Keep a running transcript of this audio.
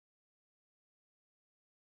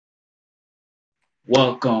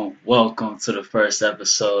Welcome to the first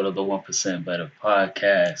episode of the 1% Better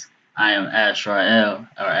podcast. I am Ashrael,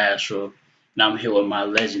 or Ashrael, and I'm here with my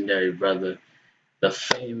legendary brother, the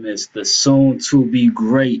famous, the soon to be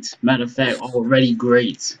great, matter of fact, already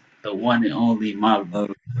great, the one and only, my Oh,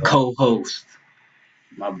 co host,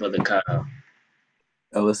 my brother Kyle.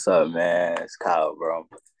 what's up, man? It's Kyle, bro.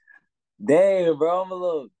 Damn, bro, I'm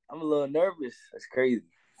a little nervous. That's crazy,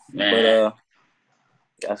 but Man,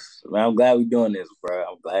 man, I'm glad we doing this, bro.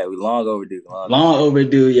 I'm glad we long overdue, long long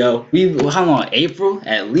overdue, overdue, yo. How long? April?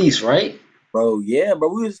 At least, right? bro. Yeah, bro,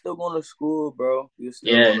 we were still going to school, bro. We were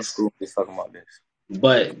still going to Yes. school. Just talking about this.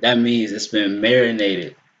 But that means it's been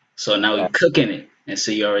marinated. So now we Right, cooking it. And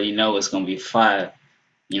so you already know it's gonna be fire.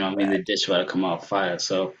 You know what I mean? right. The dish about to come out fire.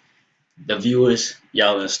 So the viewers,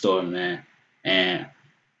 y'all in store, man. And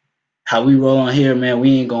how we roll on here, man,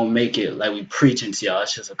 we ain't gonna make it like we preaching to y'all.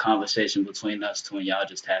 It's just a conversation between us two and y'all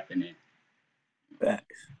just tapping in.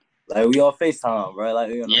 Facts. Like we on FaceTime, bro. Like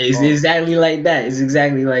we on the Yeah, it's phone. exactly like that. It's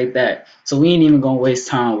exactly like that. So we ain't even gonna waste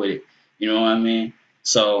time with it. You know what I mean?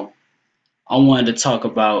 So I wanted to talk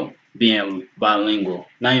about being bilingual.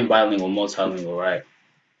 Not even bilingual, multilingual, right?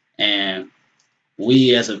 And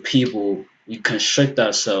we as a people, we constrict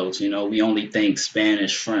ourselves. We only think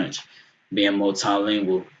Spanish, French, being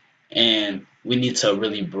multilingual, and we need to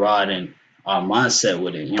really broaden our mindset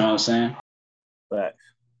with it. You know what I'm saying? Facts.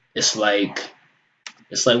 It's like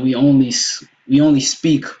we only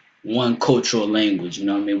speak one cultural language. You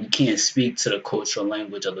know what I mean? We can't speak to the cultural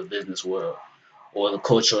language of the business world or the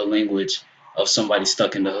cultural language of somebody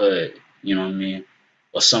stuck in the hood. You know what I mean?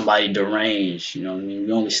 Or somebody deranged. You know what I mean?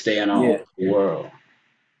 We only stay in our own Yeah, world.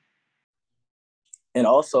 and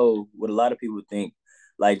also what a lot of people think,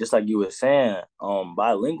 like just like you were saying,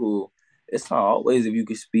 bilingual. It's not always if you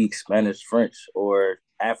can speak Spanish, French, or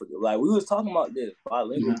African. Like we was talking about this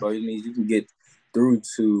bilingual, Mhm. bro. It means you can get through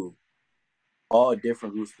to all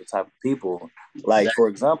different groups of type of people. Like for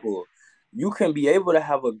Exactly. example, you can be able to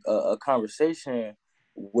have a conversation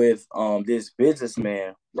with this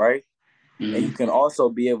businessman, right? And you Mhm. can also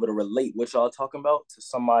be able to relate what y'all talking about to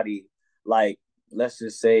somebody like, let's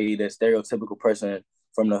just say, the stereotypical person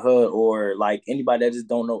from the hood, or like anybody that just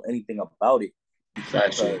don't know anything about it,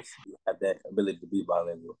 Factual. because you have that ability to be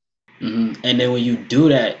bilingual. And then when you do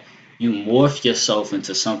that, you morph yourself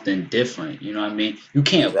into something different. You know what I mean? You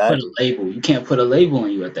can't put a Exactly. label. You can't put a label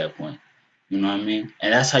on you at that point. You know what I mean?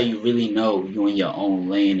 And that's how you really know you in your own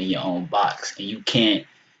lane in your own box, and you can't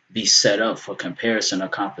be set up for comparison or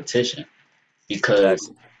competition because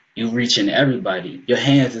Exactly. you reaching everybody. Your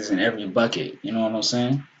hands is in every bucket. You know what I'm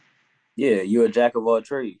saying? Yeah, you're a jack of all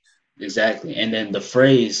trades. Exactly. And then the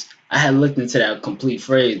phrase, I had looked into that complete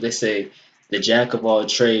phrase. They say the jack of all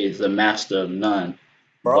trades, the master of none.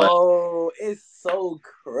 But Bro, it's so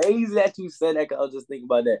crazy that you said that. 'Cause I was just thinking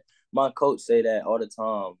about that. My coach say that all the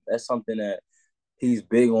time. That's something that he's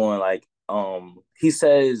big on. Like, he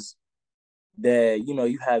says that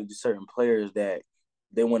you have certain players that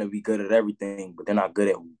they want to be good at everything, but they're not good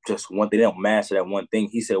at just one thing. They don't master that one thing.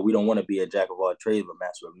 He said we don't want to be a jack of all trades, but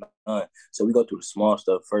master of none. So we go through the small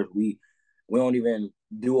stuff first. We don't even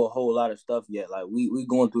do a whole lot of stuff yet. Like we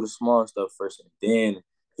going through the small stuff first, and then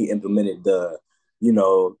he implemented the, you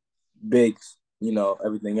know, big,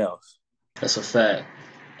 everything else. that's a fact.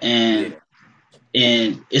 And Yeah,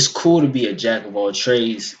 and it's cool to be a jack of all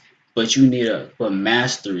trades, but you need a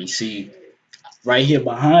mastery. See, right here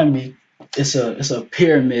behind me, it's a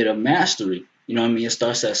pyramid of mastery. You know what I mean? It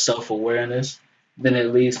starts at self awareness, then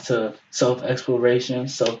it leads to self exploration,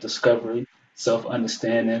 self discovery, self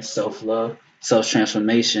understanding, self love, self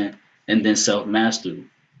transformation, and then self mastery.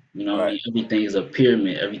 You know what I right. mean? Everything is a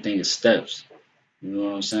pyramid. Everything is steps. You know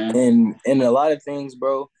what I'm saying? And a lot of things,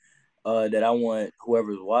 bro, that I want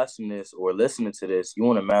whoever's watching this or listening to this, you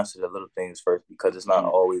want to master the little things first, because it's not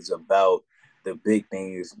Mhm. always about the big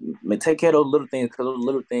things. Take care of those little things, because those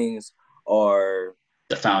little things are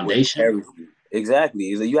The what foundation. carries you.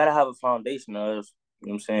 Exactly. Is that you got to have a foundation, or else,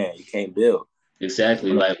 what I'm saying, you can't build. You Exactly.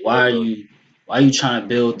 want Like to build. why are you trying to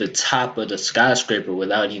build the top of the skyscraper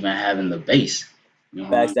without even having the base? You know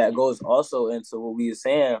what I Facts. That goes also into what we were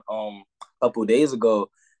saying a couple days ago.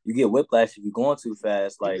 You get whiplash if you're going too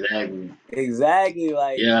fast. mean? Like, Exactly. exactly.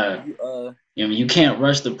 Like Yeah. you. I mean, you can't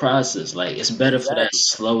rush the process. Like it's better for that Exactly.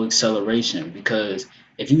 slow acceleration because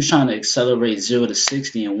if you're trying to accelerate 0 to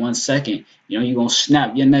 60 in 1 second, you're gonna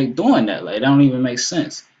snap your neck doing that. Like that don't even make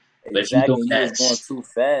sense. But if you doing Exactly. And you was that, going too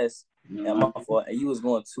fast. you know At what I my mean? fault. And you was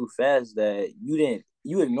going too fast that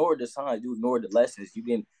you ignored the signs, you ignored the lessons. You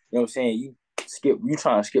didn't, what I'm saying? You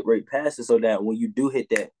trying to skip right past it, so that when you do hit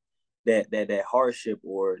that hardship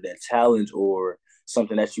or that challenge, or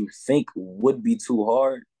something that you think would be too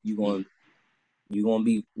hard, Mhm. you're gonna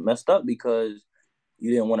be messed up because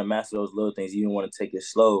you didn't want to master those little things. You didn't want to take it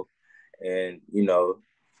slow, and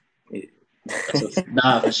it,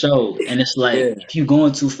 Nah, for sure. And it's like yeah, if you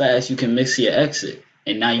going too fast, you can miss your exit,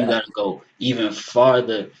 and now you got fact, to go even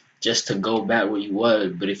farther just to go back where you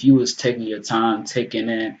was. But if you was taking your time, taking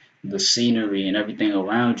in the scenery and everything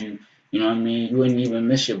around you, you know what I mean, you wouldn't even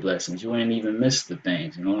miss your blessings. You wouldn't even miss the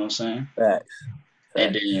things. You know what I'm saying? facts,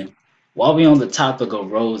 And facts. then while we on the topic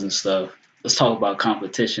of roles and stuff, let's talk about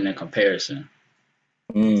competition and comparison.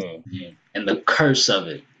 Mm. Yeah. And the curse of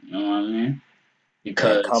it. You know what I mean? Man,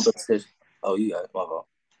 Because competition. Oh, you got my fault.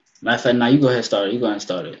 matter of fact, now you go ahead and start it. You go ahead and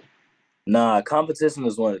start it. Nah, competition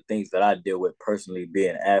is one of the things that I deal with personally,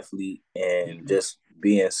 being an athlete and just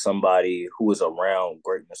being somebody who is around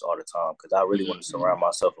greatness all the time. Because I really want to Mhm. surround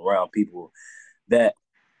myself around people that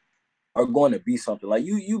are going to be something. Like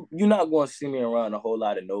you're not going to see me around a whole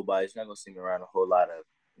lot of nobodies. You're not going to see me around a whole lot of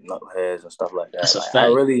knuckleheads and stuff like that. That's a Like I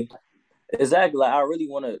fact. really, exactly. Like I really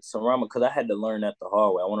want to surround me because I had to learn that the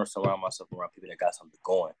hard way. I want to surround myself around people that got something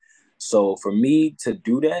going. So for me to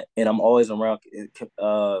do that, and I'm always around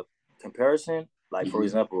comparison. Like for Mhm.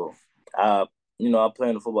 example, I I play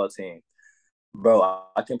on the football team, bro.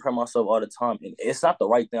 I compare myself all the time, and it's not the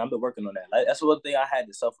right thing. I've been working on that. Like that's one thing I had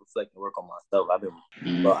to self reflect and work on myself.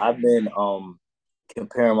 Mhm. I've been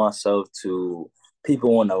comparing myself to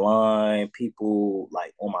people on the line, people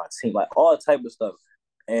like on my team, like all type of stuff.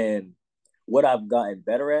 And what I've gotten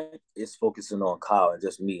better at is focusing on Kyle and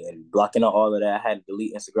just me and blocking out all of that. I had to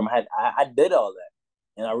delete Instagram. I did all that,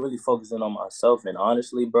 and I really focused in on myself. And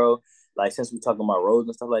honestly, bro, like since we talking about roads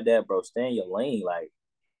and stuff like that, bro, stay in your lane. Like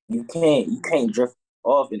you can't drift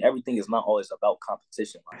off, and everything is not always about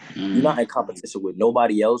competition. Like you're not Mhm. in competition with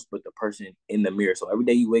nobody else but the person in the mirror. So every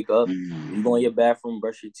day you wake up, Mhm. you go in your bathroom,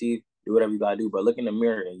 brush your teeth, do whatever you gotta do, but look in the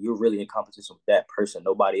mirror and you're really in competition with that person,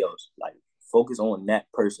 nobody else. Like focus on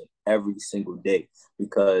that person every single day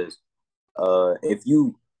because if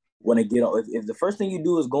you want to get on, if the first thing you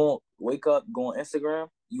do is wake up, go on Instagram,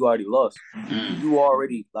 you already lost. Mhm. You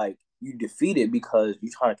already like you defeated because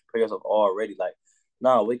you're trying to compare yourself already. Like,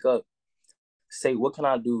 nah, wake up, say what can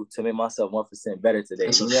I do to make myself 1% better today?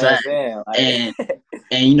 That's a You know what I'm fact. saying? And Like,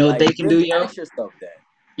 and you know what like they can do, really yo? ask yourself that.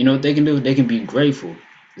 You know what they can do? They can be grateful.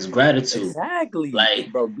 It's gratitude. Exactly,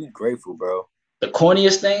 Like bro. Be grateful, bro. the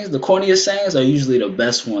corniest sayings are usually the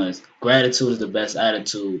best ones. Gratitude is the best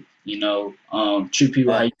attitude. Treat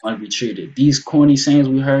people how you Fact, want to be treated. These corny sayings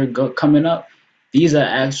we heard coming up, these are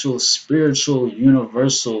actual spiritual,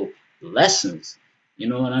 universal lessons. You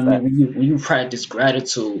know what I mean? fact. When you practice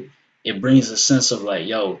gratitude, it brings a sense of like,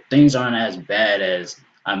 yo, things aren't as bad as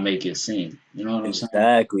I make it seem. You know what I'm saying?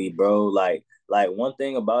 Exactly, bro. Like one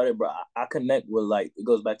thing about it, bro, I connect with like it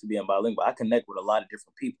goes back to being bilingual. I connect with a lot of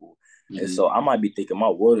different people, and Hmm. so I might be thinking my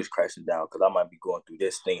world is crashing down because I might be going through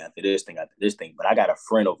this thing after this thing after this thing. But I got a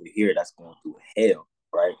friend over here that's going through hell,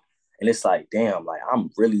 right? And it's like, damn, like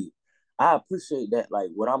I appreciate that,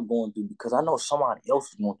 like what I'm going through because I know somebody else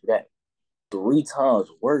is going through that 3 times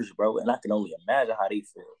worse, bro, and I can only imagine how they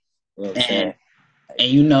feel. You know what I'm And saying? Like,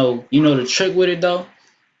 and you know the trick with it though,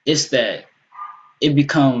 it's that it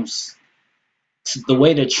becomes the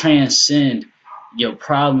way to transcend your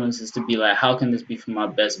problems is to be like, how can this be for my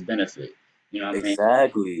best benefit? You know what I mean?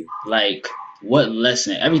 exactly. Like, what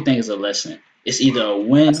lesson? Everything is a lesson. It's either a I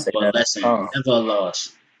win say or a that lesson, all the time. never a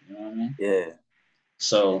loss. You know what I mean? Yeah.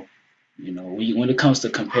 So, when it comes to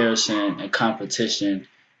comparison and competition,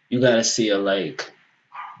 you gotta see it like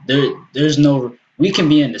there's no we can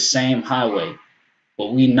be in the same highway,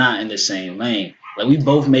 but we not in the same lane. Like we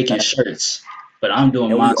both making shirts, but I'm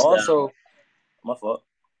doing And my we style. also, my fault.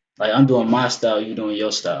 Like I'm doing my style, you doing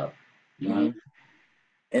your style. You know what I Mm-hmm.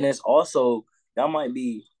 And it's also, y'all might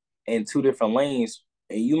be in two different lanes,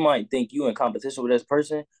 and you might think you in competition with this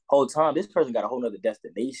person. Whole time, this person got a whole nother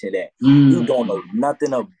destination that you mean? don't know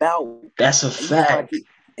nothing about. That's a And you trying to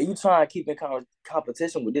fact. keep, in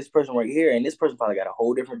competition with this person right here, and this person probably got a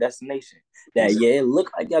whole different destination. That Exactly. yeah, it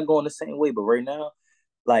look like y'all going the same way, but right now,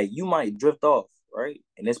 like you might drift off, right?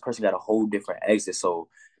 And this person got a whole different exit. So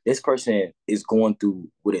this person is going through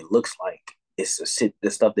what it looks like. It's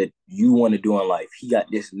the stuff that you want to do in life. He got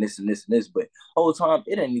this and this and this and this, but whole time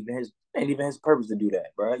it ain't even his purpose to do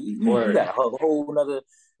that, bro. You got Word. a whole another,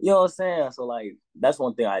 you know what I'm saying? So like that's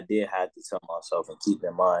one thing I did have to tell myself and keep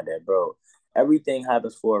in mind that, bro, everything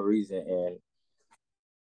happens for a reason, and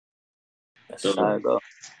that's just how So it go.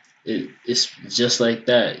 it's just like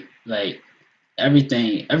that. Like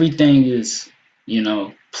everything is,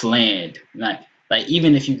 planned. Like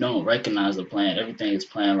even if you don't recognize the plan, everything is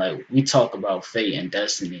planned. Like we talk about fate and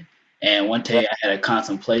destiny, And one day I had a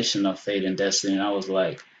contemplation of fate and destiny, and I was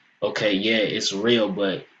like, okay, yeah, it's real,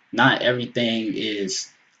 but not everything is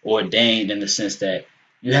ordained in the sense that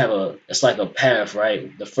you have it's like a path,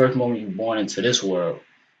 right? The first moment you're born into this world,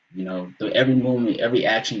 every moment, every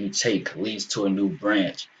action you take leads to a new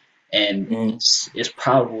branch. And Mm-hmm. it's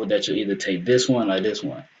probable that you'll either take this one or this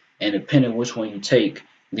one. And depending on which one you take,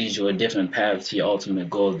 leads you a different path to your ultimate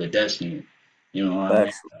goal of the destiny. You know what I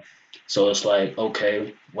mean? Facts. So it's like,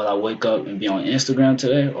 okay, will I wake up and be on Instagram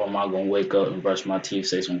today, or am I gonna wake up and brush my teeth,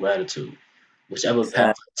 say some gratitude? Whichever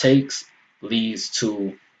path Exactly. it takes leads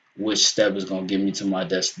to which step is gonna get me to my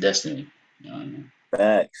destiny. You know what I mean?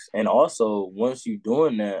 Facts. And also, once you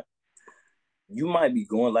doing that, you might be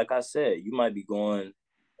going, like I said, you might be going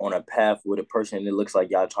on a path with a person and it looks like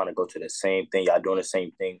y'all trying to go to the same thing, y'all doing the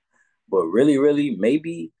same thing. But really, really,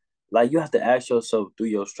 maybe like you have to ask yourself through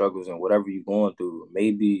your struggles and whatever you're going through,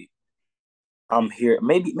 maybe I'm here,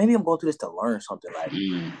 maybe I'm going through this to learn something. Like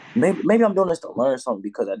Mm, maybe I'm doing this to learn something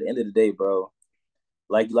because at the end of the day, bro,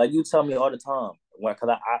 like you tell me all the time, when cause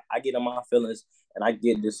I get in my feelings and I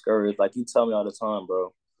get discouraged. Like you tell me all the time,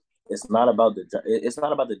 bro. It's not about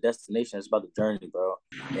the destination. It's about the journey, bro.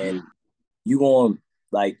 mm, And you going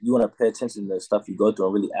you want to pay attention to the stuff you go through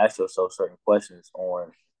and really ask yourself certain questions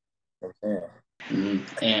on. You know what I'm saying? mm.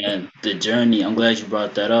 And the journey, I'm glad you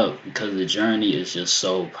brought that up because the journey is just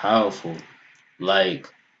so powerful. Like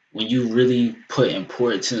when you really put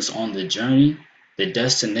importance on the journey, the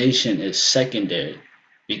destination is secondary.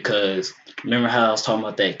 Because remember how I was talking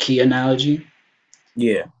about that key analogy?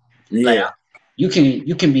 Yeah, Like yeah, you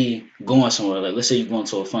can be going somewhere. Like let's say you're going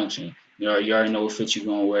to a function. You already know what fit you're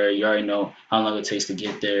going to wear. You already know how long it takes to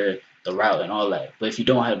get there, the route and all that. But if you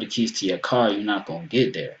don't have the keys to your car, you're not gonna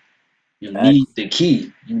get there. You need facts. the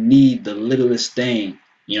key. You need the littlest thing.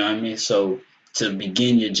 You know what I mean? So to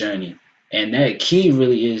begin your journey, and that key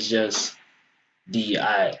really is just the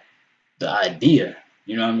I the idea.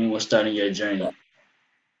 You know what I mean? What's starting your journey?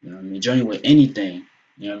 You know what I mean? Journey with anything.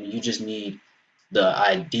 You know what I mean? You just need the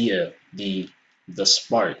idea, the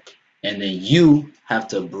spark, and then you have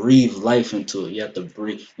to breathe life into it. You have to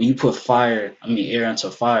breathe. When you put air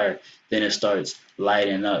into fire, then it starts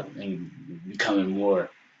lighting up and becoming more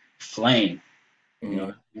flame. You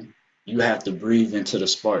know, Mm-hmm. you have to breathe into the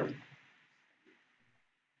spark. I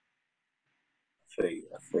feel you.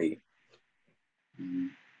 I feel you. Mhm.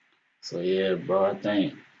 So yeah, bro,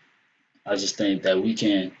 I just think that we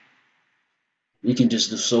can just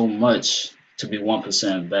do so much to be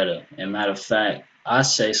 1% better. And matter of fact, I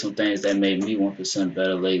say some things that made me 1%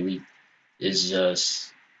 better lately is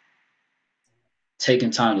just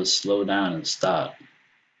taking time to slow down and stop,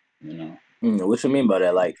 you know. What you mean by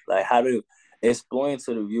that? Like how to explain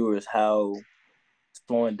to the viewers how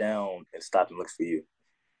slowing down and stopping looks for you?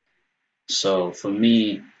 So for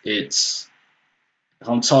me, it's if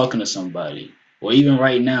I'm talking to somebody, or even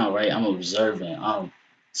right now, right, I'm observing, I'm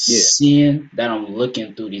Yeah. seeing that I'm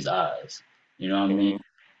looking through these eyes. You know what I mean? Mm-hmm.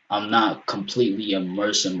 I'm not completely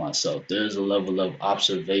immersing myself. There's a level of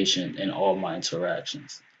observation in all my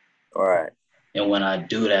interactions. All right. And when I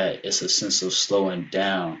do that, it's a sense of slowing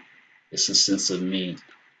down. It's a sense of me,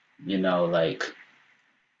 like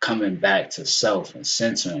coming back to self and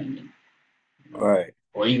centering me. All right.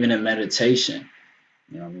 Or even in meditation.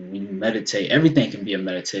 When you meditate, everything can be a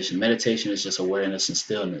meditation. Meditation is just awareness and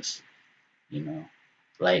stillness. You know,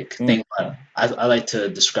 like Mm. think about it. I like to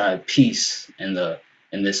describe peace in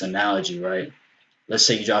this analogy, right? Let's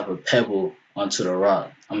say you drop a pebble onto the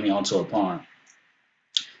rock. Onto a pond.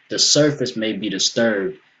 The surface may be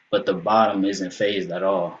disturbed, but the bottom isn't phased at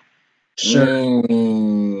all. Sure,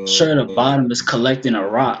 sure, the Mm. bottom is collecting the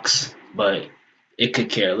rocks, but it could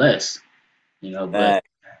care less. But Facts.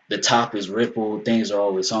 the top is rippled, things are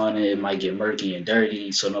always on it. It might get murky and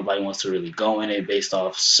dirty, so nobody wants to really go in it based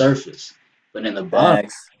off surface. But in the bottom,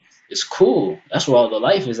 Facts. it's cool. That's where all the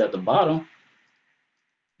life is at the bottom,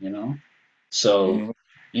 you know? So Mm-hmm.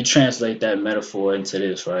 you translate that metaphor into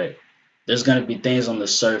this, right? There's gonna be things on the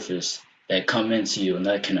surface that come into you and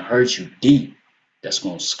that can hurt you deep. That's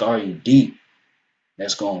gonna scar you deep.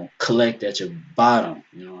 That's gonna collect at your bottom,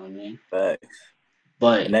 you know what I mean? Facts.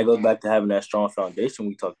 But And that goes back to having that strong foundation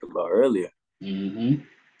we talked about earlier. mhm,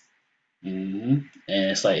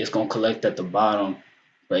 and it's like it's gonna collect at the bottom,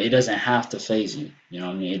 but it doesn't have to phase you. You know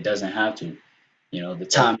what I mean? It doesn't have to. The Right.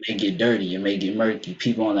 top may get dirty, it may get murky.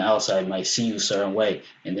 People on the outside might see you a certain way,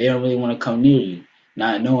 and they don't really want to come near you,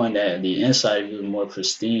 not knowing that the inside of you is more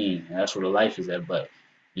pristine, and that's where the life is at. But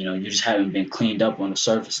you just haven't been cleaned up on the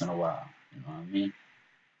surface in a while. You know what I mean?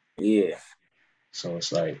 Yeah. So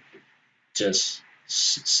it's like just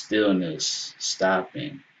stillness,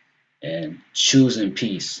 stopping, and choosing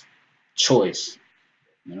peace. choice.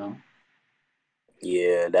 You know.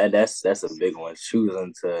 Yeah, that's a big one.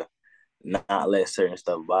 Choosing to not let certain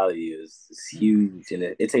stuff bother you is huge, and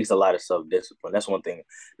it takes a lot of self discipline. That's one thing.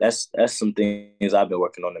 That's some things I've been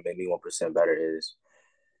working on to make me 1% better is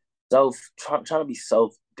trying to be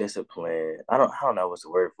self disciplined. I don't know what's the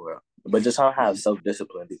word for it, but just trying to have self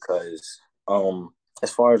discipline because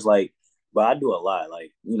as far as like, but I do a lot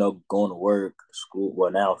like going to work, school.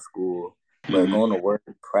 Well, now school, but Mm-hmm. going to work,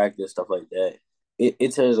 practice stuff like that.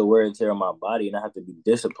 It tears a wear and tear on my body, and I have to be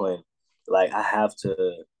disciplined. Like I have to.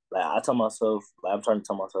 Like I tell myself, like I'm trying to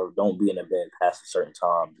tell myself, don't be in the bed past a certain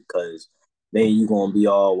time because then you're gonna be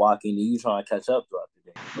all walking and you trying to catch up throughout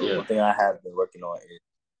the day. So Yeah. one thing I have been working on is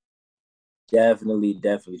definitely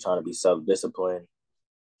trying to be self disciplined,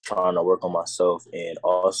 trying to work on myself, and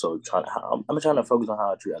also I'm trying to focus on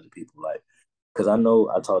how I treat other people. Like, because I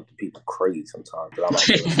know I talk to people crazy sometimes, but I might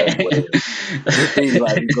feel a certain way. Things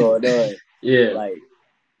might be going on, Yeah.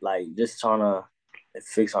 like just trying to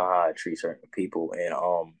fix on how I treat certain people, and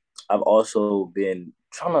I've also been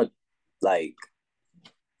trying to like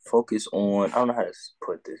focus on I don't know how to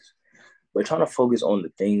put this, but trying to focus on the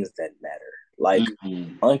things that matter, like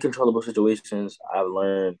Mm-hmm. uncontrollable situations. I've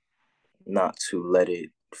learned not to let it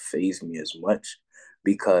phase me as much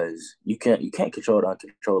because you can't control the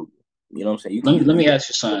uncontrollable. You know what I'm saying? Let You me can. ask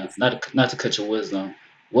you something. Not to cut your wisdom.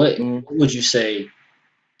 What would you say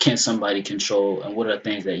can somebody control, and what are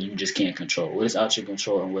things that you just can't control? What is out your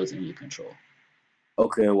control, and what is in your control?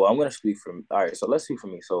 Okay, well, I'm gonna speak for. All right, so let's speak for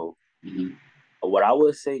me. So Mm-hmm. what I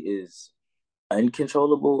would say is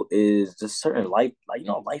uncontrollable is just certain life, like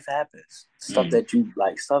life happens. Stuff Mm-hmm. that you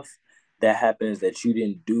like, stuff that happens that you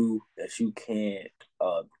didn't do that you can't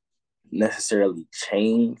uh necessarily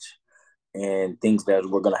change, and things that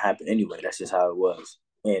were gonna happen anyway. That's just how it was.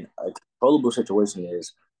 And a controllable situation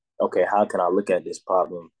is okay. How can I look at this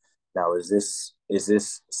problem now? Is this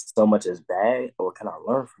so much as bad, or can I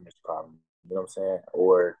learn from this problem? You know what I'm saying?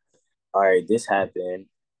 Or all right, this happened.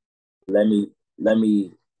 Let me let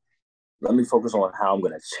me let me focus on how I'm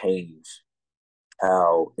gonna change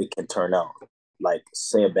how it can turn out. Like,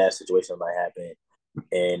 say a bad situation might happen,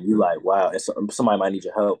 and you like, wow, and somebody might need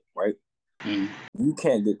your help, right? Mm-hmm. You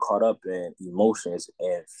can't get caught up in emotions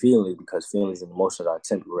and feelings because feelings and emotions are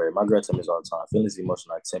temporary. My girl tells me this all the time. Feelings and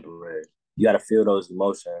emotions are temporary. You got to feel those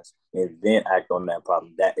emotions and then act on that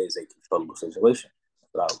problem. That is a controllable situation.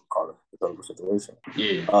 That's what I would call it, a controllable situation.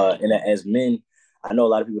 Yeah. And as men, I know a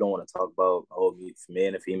lot of people don't want to talk about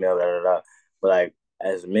men and female, da da da. But like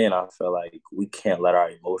as men, I feel like we can't let our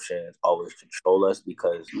emotions always control us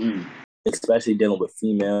because, Mm-hmm. especially dealing with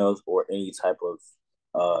females or any type of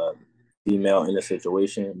uh, female in a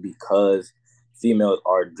situation, because females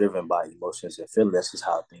are driven by emotions and feelings. That's just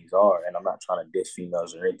how things are. And I'm not trying to diss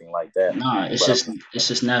females or anything like that. Nah, But I'm it's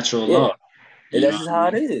just natural yeah, law. and You know that's what just I how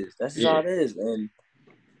it mean? is. That's just how Yeah. it is. And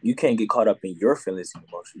you can't get caught up in your feelings and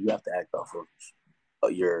emotions. You have to act off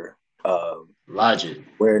of your Logic.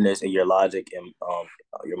 awareness and your logic and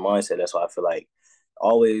your mindset. That's why I feel like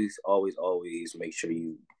always make sure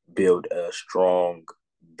you build a strong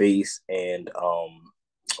base and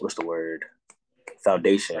what's the word,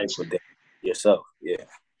 foundation Protection. within yourself. Yeah.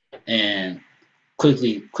 And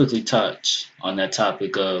quickly touch on that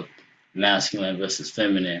topic of masculine versus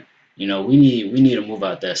feminine. You know, we need to move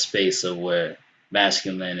out that space of where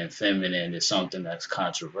masculine and feminine is something that's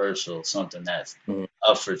controversial, something that's Mm-hmm.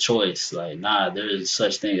 up for choice. Like, nah, there is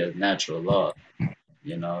such thing as natural law.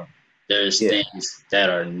 You know, there's Yeah. things that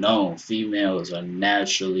are known. Females are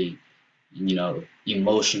naturally,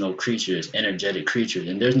 emotional creatures, energetic creatures,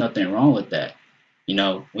 and there's nothing wrong with that. You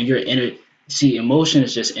know, when you're see, emotion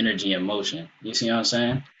is just energy in motion. You see what I'm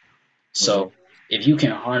saying? Mm-hmm. So if you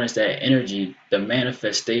can harness that energy, the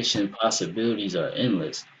manifestation possibilities are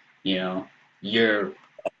endless. You know, your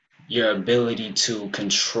your ability to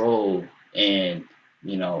control and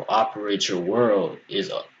operate your world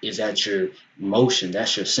is at your motion.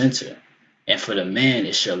 That's your center. And for the man,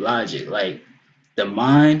 it's your logic. Like the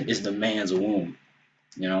mind is the man's womb.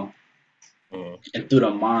 You know, Mm-hmm. and through the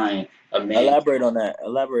mind, a man. Elaborate on that.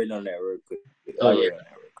 Elaborate on that real quick. Oh yeah. Elaborate on that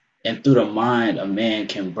real And through the mind, a man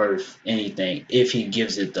can birth anything if he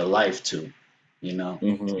gives it the life to. You know,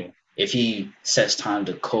 quick. Mm-hmm. if he sets time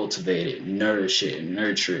to cultivate it, nourish it, and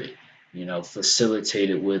nurture it, facilitate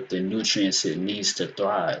it with the nutrients it needs to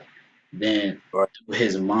thrive, then Right. through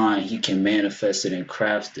his mind, he can manifest it and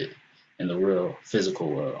craft it in the real physical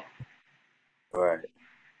world. Right.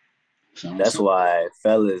 So, That's why,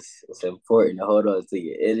 fellas, it's important to hold on to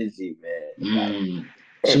your energy, man. mm,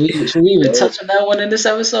 Like, should we even don't touch on that one in this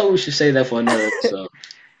episode? We should say that for another episode.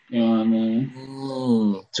 You know what I mean?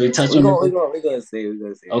 Mm. So we touch We on gonna this. we gonna we gonna see we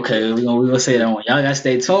gonna see we gonna Okay, we gonna say see. that one. Y'all gotta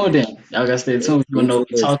stay tuned in. Y'all gotta stay tuned. You Stay don't know what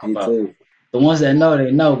we tuned. talking Stay about. tuned. The ones that know,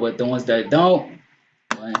 they know, but the ones that don't,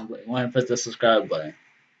 want to press the subscribe button.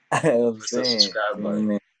 I'm Press the saying subscribe button.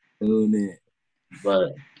 tune in, tune in. But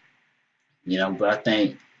but I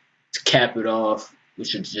think to cap it off, we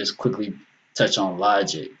should just quickly touch on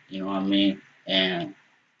logic. You know what I mean, and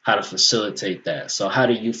how to facilitate that. So, how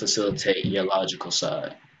do you facilitate your logical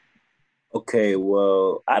side? Okay,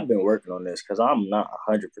 well, I've been working on this because I'm not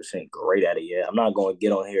 100% great at it yet. I'm not going to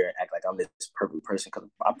get on here and act like I'm this perfect person because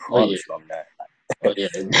I Oh yeah, promise you I'm oh not. yeah,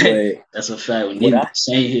 But that's a fact. We what need I to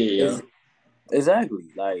say here, yo. is exactly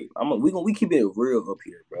like we keep it real up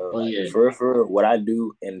here, bro. Oh Like yeah, for what I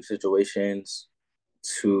do in situations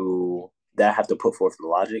to that I have to put forth the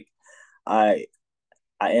logic, I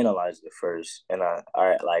I analyzed it first, and I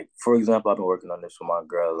like for example, I've been working on this with my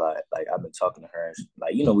girl. Like I've been talking to her, and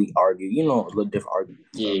like we argue, a little different arguments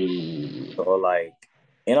and stuff. yeah. So like,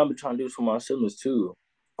 and I've been trying to do this for my siblings too.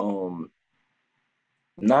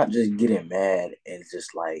 Not just getting mad and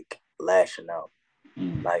just like lashing out.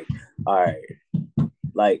 Mm. Like, all right,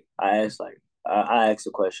 like I ask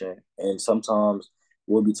a question, and sometimes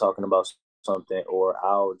we'll be talking about something, or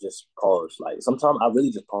I'll just pause. Like sometimes I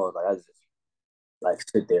really just pause. Like I just like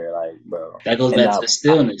sit there, like bro, That goes and back to I the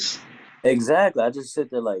stillness. exactly I just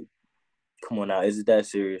sit there like, come on now, is it that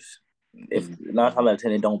serious? If Mm. 9 times out of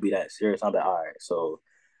 10 it don't be that serious, I'm like, all right, so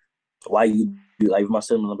why you do like my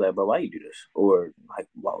sibling? I'm like, bro, why you do this? Or like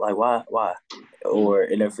why? Mm. Or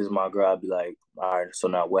and if it's my girl, I'd be like, all right, so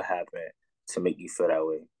now what happened to make you feel that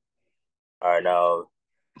way? All right, now, you know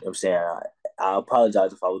what I'm saying, I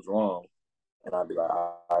apologize if I was wrong, and I'd be like,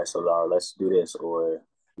 all right, so now let's do this, or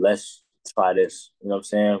let's try this. You know what I'm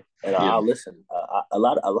saying? And Yeah. I'll listen. A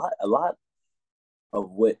lot of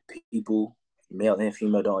what people, male and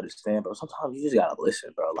female, don't understand, bro. Sometimes you just gotta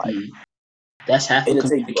listen, bro. Like Mm. That's half of it'll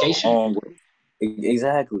take you a communication. long way.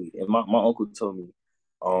 Exactly. And my uncle told me,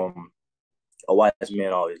 um, a wise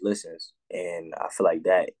man always listens, and I feel like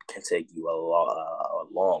that can take you a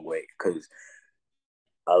long way because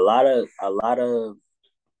a lot of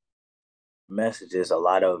messages, a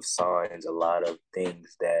lot of signs, a lot of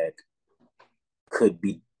things that could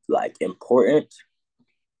be like important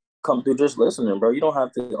come through just listening, bro. You don't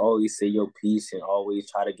have to always say your piece and always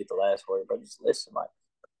try to get the last word, but just listen. Like,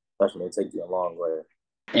 trust me, it take you a long way.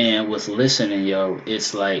 And with listening, yo,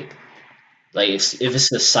 it's like if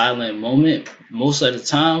it's a silent moment, most of the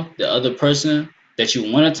time, the other person that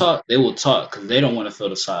you want to talk, they will talk because they don't want to feel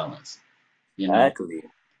the silence, you know. Exactly.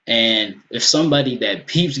 And if somebody that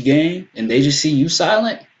peeps game and they just see you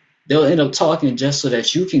silent, they'll end up talking just so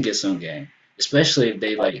that you can get some game. Especially if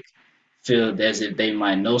they like feel as if they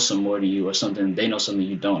might know some more than you or something. They know something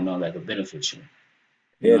you don't know that could benefit you.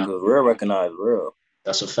 You Yeah, know, because real recognize real.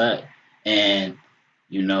 that's a fact. And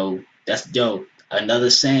that's another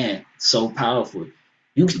saying so powerful.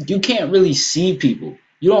 You can't really see people.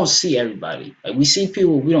 You don't see everybody. Like we see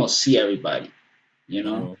people, we don't see everybody. You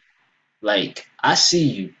know, Mm-hmm. like I see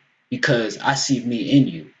you because I see me in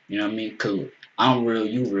you. You know what I mean? Cause I'm real,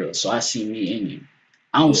 you real, so I see me in you.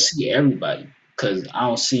 I don't Yeah, see everybody because I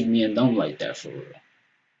don't see me and them like that for real.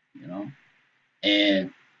 You know,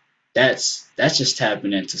 and that's just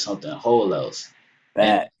tapping into something whole else.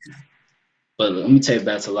 And bad. but let me take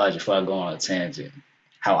back to logic before I go on a tangent.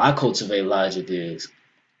 How I cultivate logic is,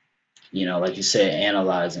 like you said,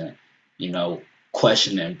 analyzing, you know,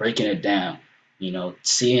 questioning, breaking it down,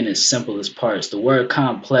 seeing its simplest parts. The word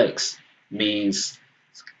complex means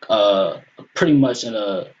pretty much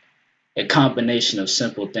a combination of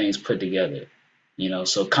simple things put together.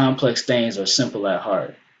 So complex things are simple at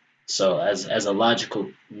heart. So as a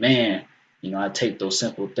logical man, I take those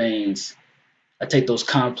simple things, I take those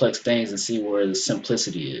complex things and see where the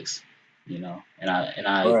simplicity is, and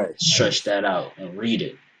I Right. stretch that out and read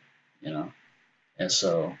it, you know. And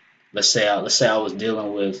so let's say I was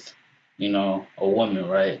dealing with, a woman,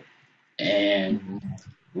 right? And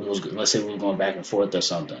Mm-hmm. let's say we were going back and forth or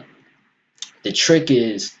something. The trick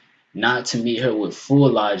is not to meet her with full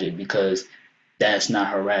logic because that's not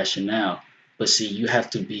her rationale. But see, you have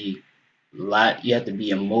to be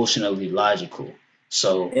emotionally logical.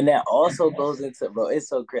 So And that also goes into, bro. It's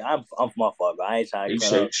so crazy. I'm my fault, bro. I ain't trying to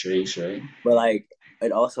cut up, straight. but like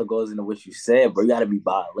it also goes into what you said, bro. You got to be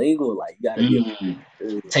bilingual. Like you got to be able to Mm.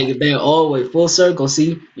 read. Take Like it back all the way full circle.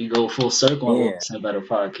 See, we go full circle on yeah, Overstand Better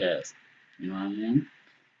podcast. You know what I mean?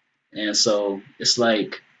 And so it's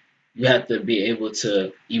like you have to be able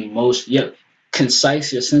to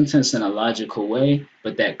concise your sentence in a logical way,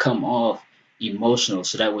 but that come off emotional,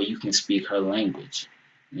 so that way you can speak her language.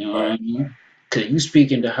 You know what I right. mean? Cause you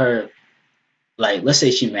speaking to her like, let's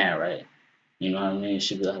say she mad, right? You know what I mean?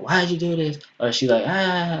 She'd be like, "Why'd you do this?" Or she like,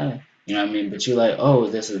 "Ah," you know what I mean? But you're like, "Oh,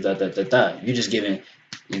 this is da da da da." You're just giving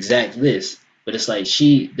exact this, but it's like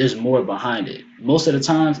there's more behind it. Most of the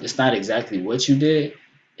times, it's not exactly what you did.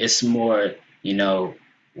 It's more, you know,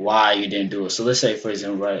 why you didn't do it. So let's say, for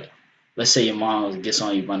example, right? Let's say your mom gets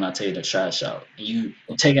on you by not taking the trash out. And you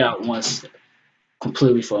take it out once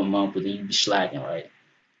completely for a month, but then you be slacking, right?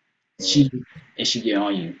 Mm-hmm. She and she get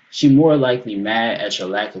on you. She more likely mad at your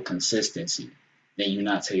lack of consistency than you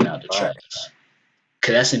not taking out the trash. Right.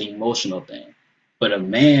 Cause that's an emotional thing. But a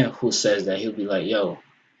man who says that, he'll be like, yo,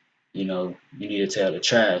 you know, you need to take out the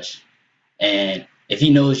trash. And if he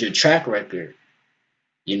knows your track record,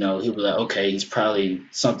 you know, he'll be like, okay, he's probably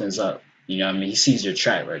something's up. You know what I mean? He sees your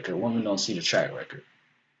track record. Women don't see the track record,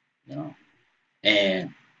 you know.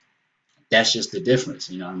 And that's just the difference,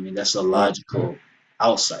 you know what I mean? That's a Right. logical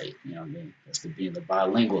outsight, you know what I mean? That's the being the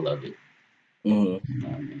bilingual of it. Mm-hmm. You know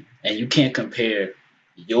what I mean? And you can't compare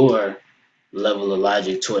your level of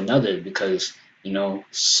logic to another because, you know,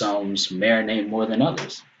 some's marinate more than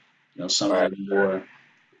others. You know, some Right. have more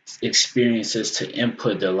experiences to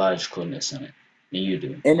input their logicalness in it than you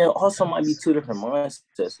do. And there also might be two different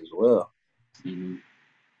mindsets as well. Hmm.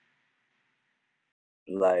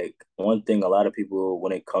 Like one thing, a lot of people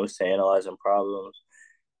when it comes to analyzing problems,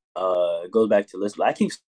 it goes back to listen. I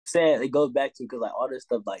keep saying it goes back to because like all this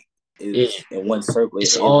stuff like Yeah, is in one circle.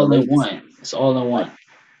 it's It all in relates. one. It's all in Like one.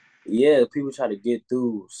 yeah, people try to get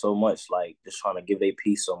through so much, like just trying to give their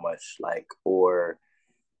piece so much, like or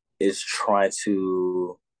is trying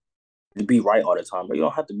to be right all the time. But you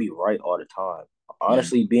don't have to be right all the time. Mm,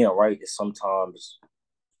 Honestly, being right is sometimes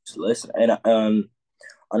just listen. And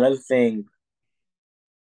another thing,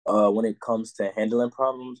 when it comes to handling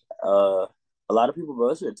problems, a lot of people, bro,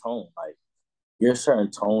 it's your tone. Like your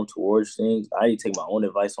certain tone towards things. I need to take my own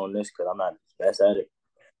advice on this because I'm not the best at it.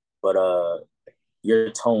 But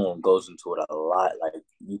your tone goes into it a lot. Like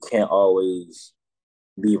you can't always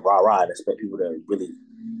be rah rah and expect people to really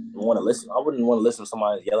want to listen. I wouldn't want to listen to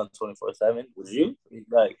somebody yelling 24/7. Would you?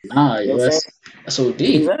 Like, nah, you know what I'm saying? that's OD.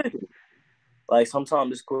 Exactly. Like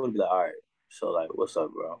sometimes it's cool to be like, all right, so like, what's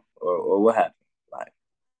up, bro? Or what happened? Like,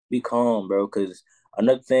 be calm, bro. Because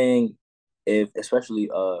another thing, if especially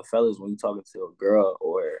fellas, when you talking to a girl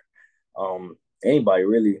or anybody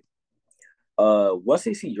really, once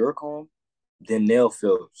they see you're calm, then they'll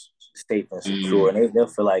feel safe and secure, Mm, and they'll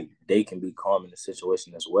feel like they can be calm in the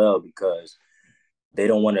situation as well because they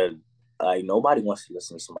don't want to. Like nobody wants to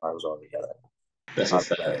listen to somebody who's already yelling. that's a My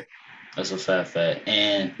bad. fact. That's a fact.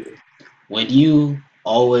 And when you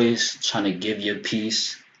always trying to give your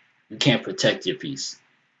piece, you can't protect your piece.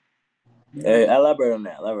 You know, Hey, elaborate on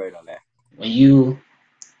that. Elaborate on that. when you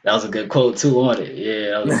that was a good quote too on it.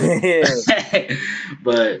 Yeah, that was a good Yeah. one.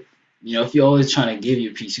 But you know, if you're always trying to give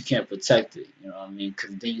your piece, you can't protect it. You know what I mean?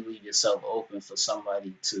 Because then you leave yourself open for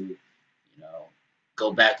somebody to, you know,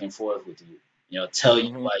 go back and forth with you. You know, tell you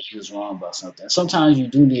Mm-hmm. why you was wrong about something. Sometimes you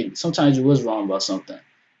do need. Sometimes you was wrong about something,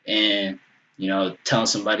 and you know, telling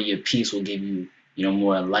somebody your piece will give you, you know,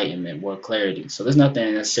 more enlightenment, more clarity. So there's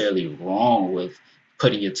nothing necessarily wrong with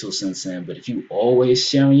putting your 2 cents in. But if you always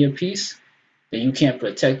sharing your piece, then you can't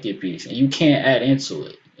protect your piece and you can't add into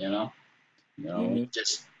it. When you Mm-hmm.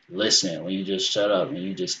 just listen, when you just shut up, when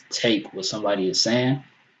you just take what somebody is saying,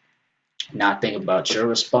 not think about your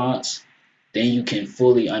response, then you can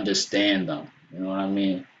fully understand them. You know what I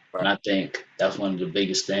mean? And Right. I think that's one of the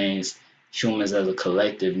biggest things humans as a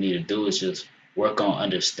collective need to do is just work on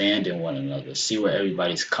understanding one another, see where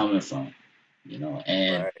everybody's coming from,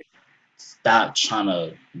 and Right. stop trying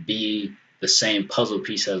to be the same puzzle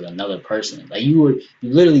piece as another person. Like you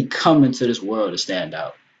literally come into this world to stand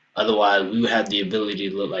out. Otherwise, we would have the ability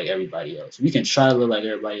to look like everybody else. We can try to look like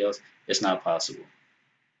everybody else. It's not possible.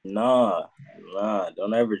 Nah,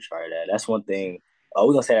 don't ever try that. That's one thing. Oh,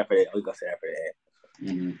 we're gonna say that for that. We're gonna say that for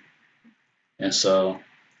that. Hmm. And so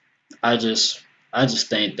I just, I just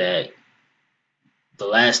think that the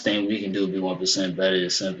last thing we can do to be 1% better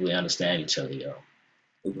is simply understand each other, yo.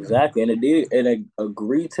 Exactly.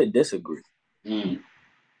 Agree to disagree. Mm,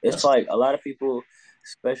 It's that's like a lot of people,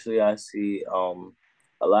 especially I see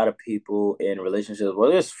a lot of people in relationships,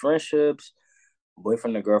 whether it's friendships,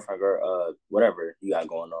 boyfriend or girlfriend, whatever you got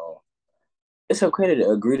going on. It's okay to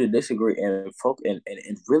agree to disagree and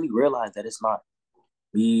and really realize that it's not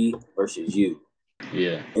me versus you.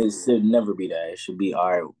 yeah. It should never be that. It should be all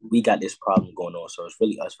right. We got this problem going on, so it's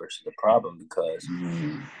really us versus the problem because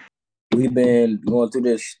Mm, we've been going through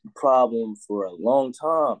this problem for a long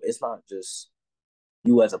time. It's not just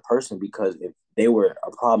you as a person because if they were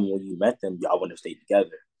a problem when you met them, y'all wouldn't have stayed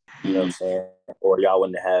together. You know what I'm Mm, saying? Or y'all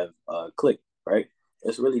want to have click, right?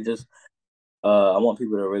 It's really just I want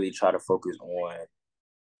people to really try to focus on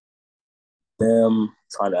them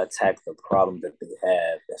trying to attack the problem that they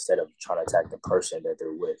have instead of trying to attack the person that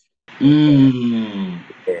they're with. mm,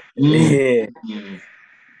 Yeah, mm, yeah. mm.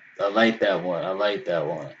 I like that one. I like that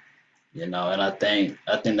one. And I think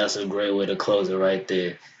that's a great way to close it right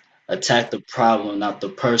there. Attack the problem, not the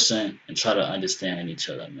person, and try to understand each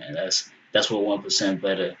other, man. That's what 1%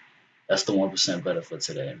 better. That's the 1% better for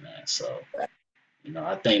today, man. So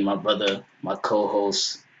I thank my brother, my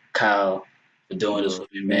co-host Kyle, for doing this Mhm.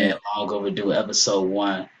 with me, man. Long overdue episode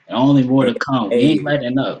 1, and only more Hey, to come. We ain't hey,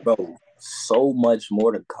 letting up, bro, so much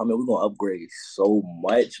more to come. We're gonna upgrade so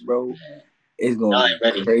much, bro. man. It's gonna Y'all be ain't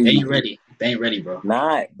ready. They ain't crazy. ready. They ain't ready, bro.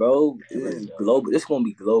 Not, bro. They ain't This ready, is bro. global. This gonna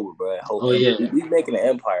be global, bro. Whole Oh we, yeah. we making an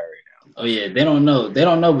empire right Oh yeah. They don't know. They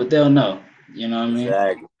don't know, but they'll know. You know what I now. mean?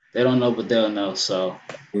 Exactly. They don't know, but they'll know. So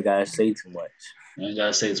We gotta say too much. you ain't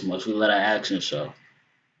gotta say too much. We let our actions show.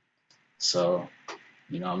 So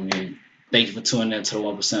what I mean? Thank you for tuning in to the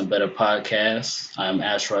 1% Better podcast. I am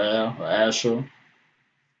Ashrael or Ashrael.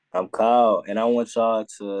 I'm Kyle, and I want y'all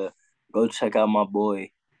to go check out my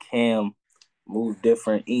boy Cam, Move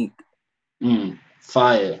Different Ink.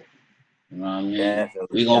 Fire. You know what I mean? Definitely.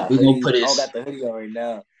 We He gonna got we gonna hoodies. put I don't this. got the hoodie on right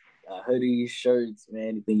now. Got hoodies, shirts, man.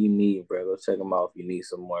 Anything you need, bro. Go check them out if you need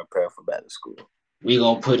some more apparel for back to school. We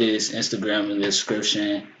gonna put his Instagram in the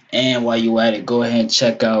description. And while you at it, go ahead and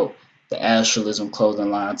check out the Astralism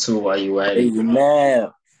clothing line too. While you at Right it,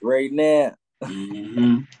 now. Right now.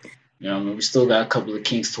 We still got a couple of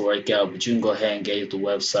kinks to work out, but you can go ahead and engage the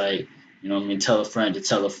website. Tell a friend to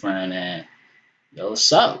tell a friend, and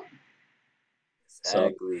what's up? So,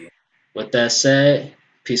 Exactly. with that said,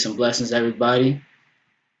 peace and blessings, everybody.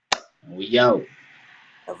 And we out.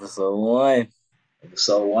 Episode 1.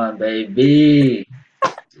 Episode 1, baby.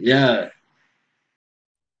 Yeah.